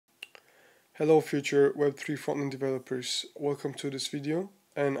Hello future Web3 Frontend developers, welcome to this video,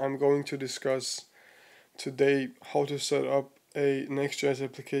 and I'm going to discuss today how to set up a Next.js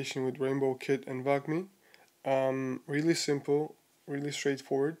application with RainbowKit and Wagmi. Really simple, really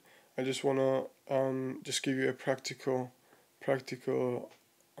straightforward. I just wanna just give you a practical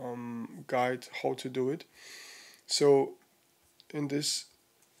guide how to do it. So in this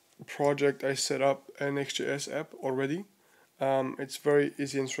project I set up a Next.js app already. It's very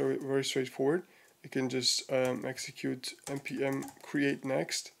easy and very straightforward. You can just execute npm create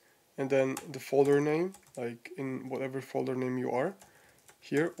next and then the folder name, like in whatever folder name you are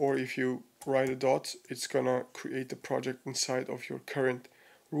here, or if you write a dot, it's gonna create the project inside of your current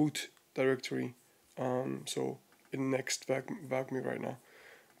root directory. So in next Wagmi right now.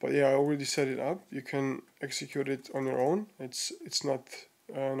 But yeah, I already set it up. You can execute it on your own. It's not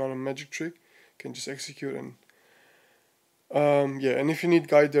a magic trick. You can just execute and yeah, and if you need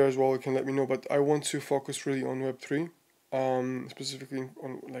guide there as well, you can let me know. But I want to focus really on Web3, specifically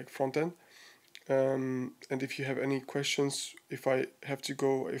on like front end. And if you have any questions, if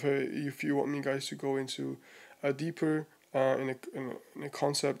you want me guys to go into a deeper in a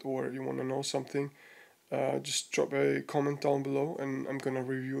concept, or you want to know something, just drop a comment down below, and I'm gonna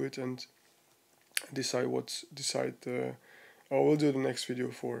review it and decide we'll do the next video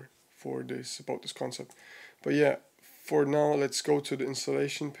for this about this concept. But yeah, for now let's go to the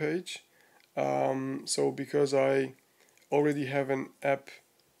installation page. So because I already have an app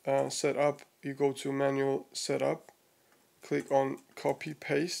set up, you go to manual setup, click on copy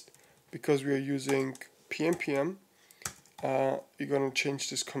paste. Because we are using pnpm, you're gonna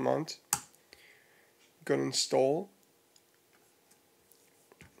change this command. You're gonna install.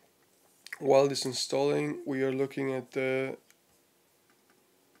 While this installing, we are looking at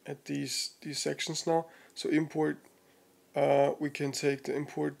these sections now. So import, we can take the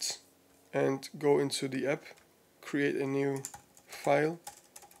imports and go into the app, create a new file,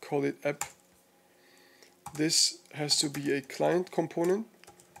 call it app. This has to be a client component,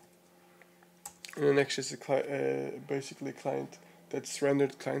 and the next is basically a client that's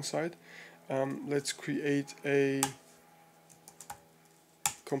rendered client side. Let's create a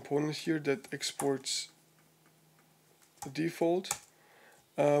component here that exports the default.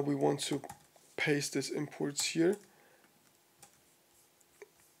 We want to paste this imports here.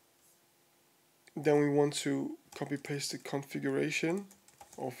 Then we want to copy paste the configuration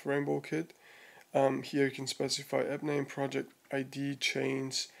of RainbowKit. Here you can specify app name, project ID,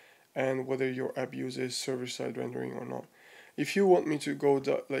 chains, and whether your app uses server-side rendering or not. If you want me to go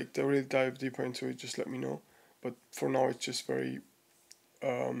really dive deeper into it, just let me know. But for now, it's just very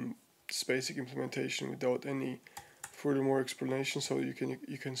basic implementation without any furthermore explanation. So you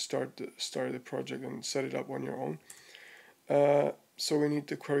can start the project and set it up on your own. So we need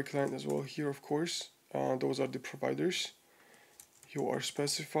the query client as well here, of course. Those are the providers. You are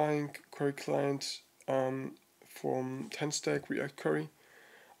specifying query client from 10-stack React Query.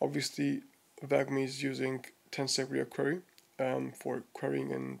 Obviously, Wagmi is using 10-stack React Query for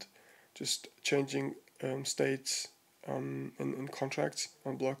querying and just changing states in contracts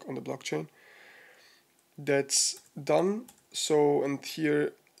on the blockchain. That's done. So, and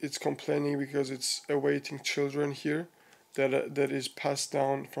here it's complaining because it's awaiting children here that is passed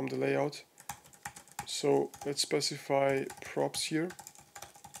down from the layout. So let's specify props here,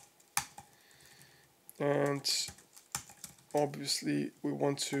 and obviously we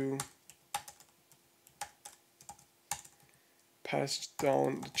want to pass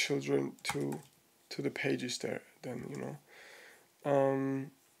down the children to the pages there. Then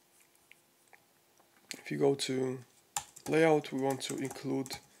if you go to layout, we want to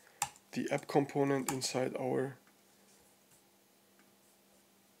include the app component inside our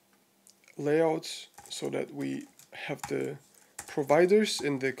layout, so that we have the providers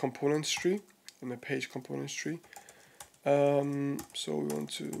in the components tree, in the page components tree. So we want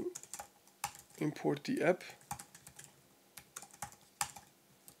to import the app.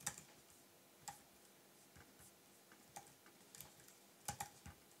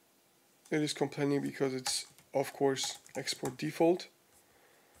 It is complaining because it's, of course, export default.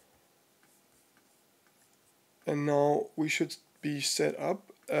 And now we should be set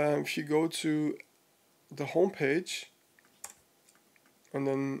up. If you go to the home page and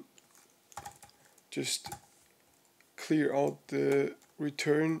then just clear out the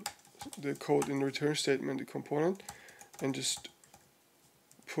code in the return statement, the component, and just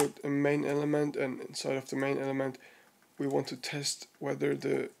put a main element, and inside of the main element we want to test whether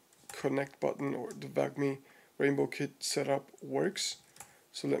the connect button or the Wagmi RainbowKit setup works.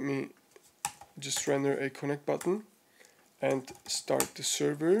 So let me just render a connect button and start the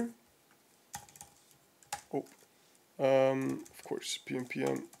server. Of course, pm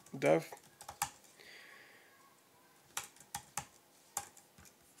dev.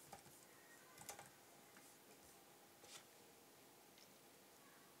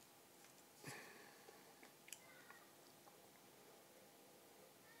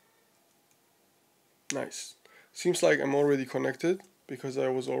 Nice. Seems like I'm already connected because I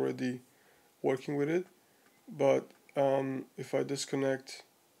was already working with it. But if I disconnect,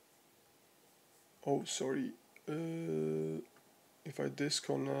 oh sorry, if I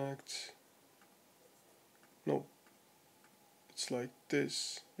disconnect, no, it's like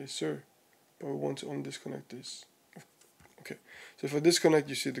this, yes sir, but we want to undisconnect this. Okay, so if I disconnect,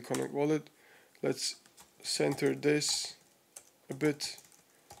 you see the connect wallet. Let's center this a bit,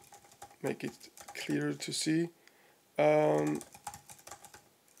 make it clearer to see.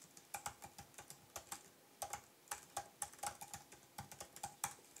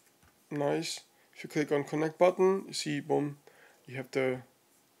 Nice. If you click on connect button, you see, boom, you have the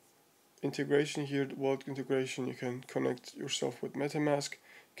integration here, the wallet integration. You can connect yourself with MetaMask,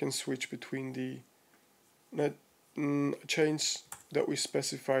 you can switch between the net chains that we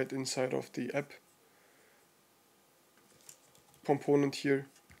specified inside of the app component here.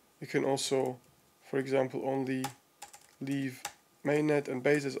 You can also, for example, only leave mainnet and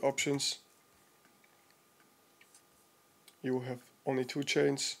base as options. You will have only 2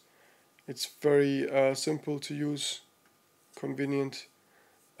 chains. It's very simple to use, convenient,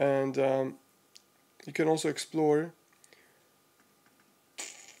 and you can also explore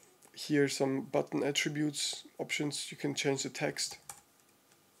here some button attributes options. You can change the text.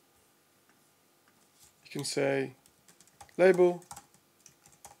 You can say label,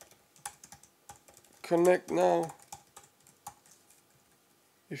 connect now.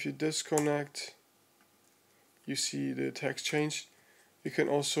 If you disconnect, you see the text changed. You can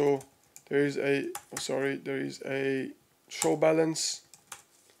also, there is a show balance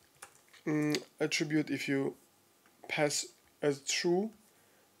attribute. If you pass as true,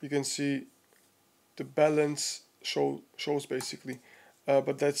 you can see the balance shows basically,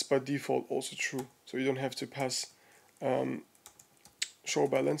 but that's by default also true, so you don't have to pass show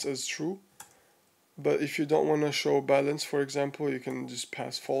balance as true. But if you don't want to show balance, for example, you can just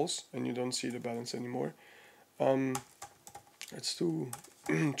pass false and you don't see the balance anymore. Let's do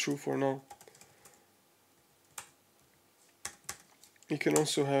true for now. You can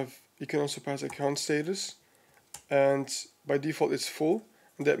also pass account status, and by default it's full,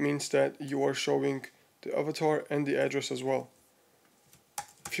 and that means that you are showing the avatar and the address as well.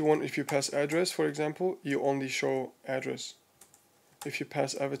 If you pass address, for example, you only show address. If you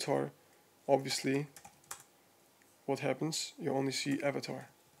pass avatar, obviously what happens? You only see avatar.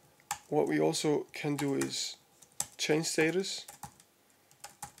 What we also can do is change status.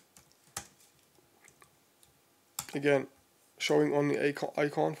 Again, showing only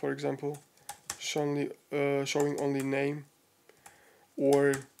icon, for example, showing only name,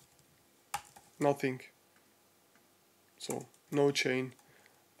 or nothing. So no chain.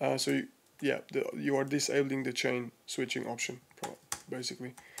 You are disabling the chain switching option,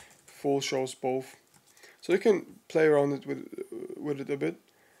 basically. Full shows both, so you can play around it with it a bit.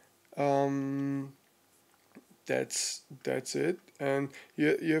 That's it, and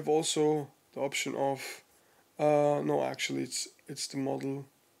you have also the option of no, actually it's the model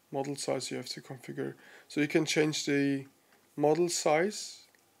size you have to configure. So you can change the model size.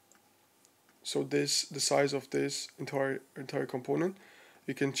 So the size of this entire component,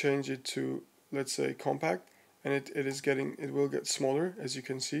 you can change it to, let's say, compact, and it will get smaller, as you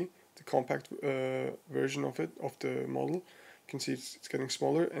can see. The compact version of the model, you can see it's getting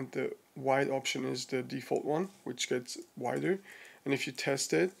smaller, and the wide option is the default one, which gets wider. And if you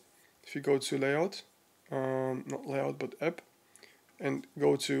test it, if you go to layout, not layout but app, and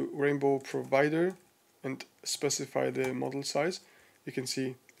go to Rainbow Provider and specify the model size, you can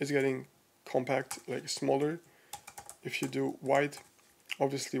see it's getting compact, like smaller. If you do wide,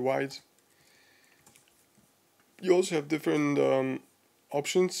 obviously wide. You also have different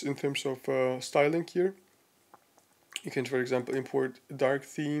options in terms of styling here. You can, for example, import a dark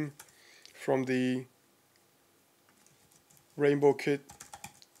theme from the RainbowKit.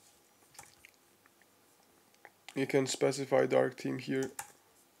 You can specify dark theme here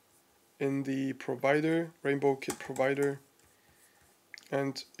in the provider, RainbowKit provider,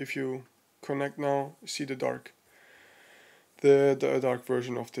 and if you connect now, you see the dark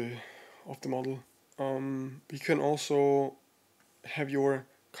version of the model. You can also have your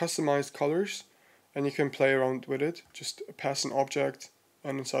customized colors, and you can play around with it. Just pass an object,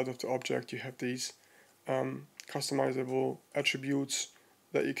 and inside of the object you have these customizable attributes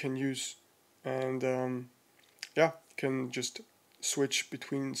that you can use. And yeah, can just switch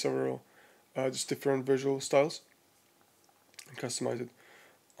between several just different visual styles and customize it.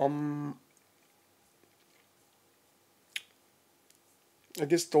 I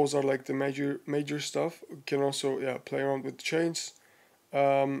guess those are like the major stuff. You can also play around with chains.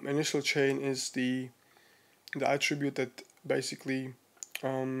 Initial chain is the attribute that basically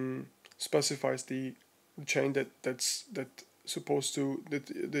specifies the chain that's supposed to that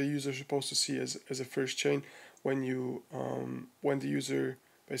the user is supposed to see as a first chain when you when the user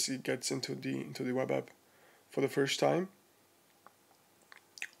basically gets into the web app for the first time.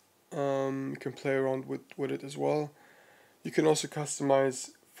 You can play around with it as well. You can also customize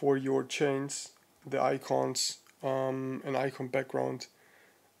for your chains the icons, an icon background.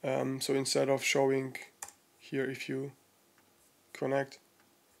 So instead of showing here, if you connect,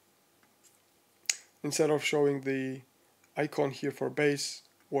 instead of showing the icon here for base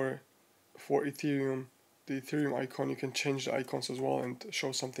or for Ethereum, the Ethereum icon, you can change the icons as well and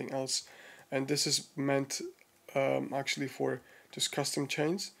show something else. And this is meant actually for just custom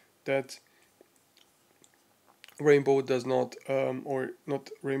chains that Rainbow does not, or not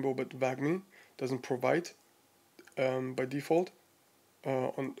Rainbow but Wagmi doesn't provide by default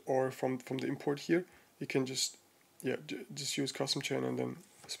or from the import here. You can just just use custom chain and then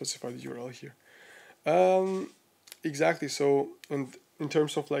specify the URL here. Exactly. So, and in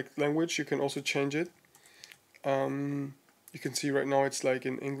terms of like language, you can also change it. You can see right now it's like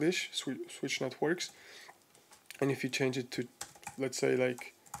in English, switch networks, and if you change it to, let's say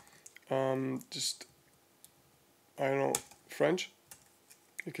like, just I don't know, French,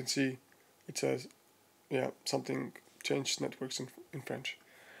 you can see it says something changed networks in French,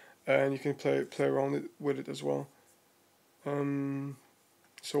 and you can play around with it as well.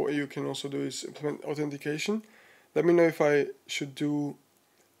 So what you can also do is implement authentication. Let me know if I should do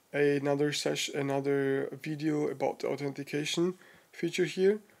another video about the authentication feature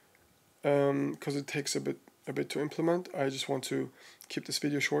here, because it takes a bit to implement. I just want to keep this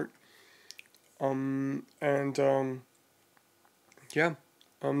video short. Let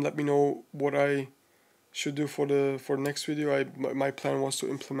me know what I should do for the next video. My plan was to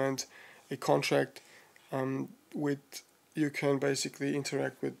implement a contract with you can basically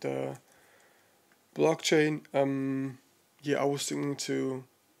interact with the blockchain. I was thinking to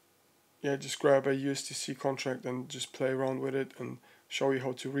just grab a USDC contract and just play around with it and show you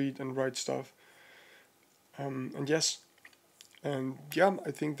how to read and write stuff. I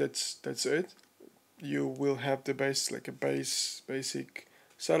think that's it. You will have the basic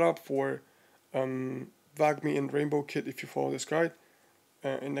setup for Wagmi and RainbowKit if you follow this guide,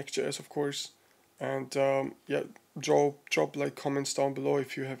 in Next.js of course. And drop like comments down below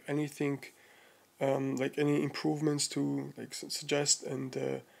if you have anything, like any improvements to like suggest,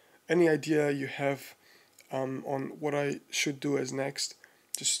 and any idea you have on what I should do as next.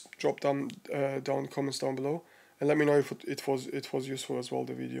 Just drop down comments down below and let me know if it was useful as well,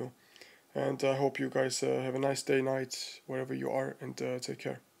 the video. And I hope you guys have a nice day, night, wherever you are, and take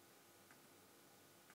care.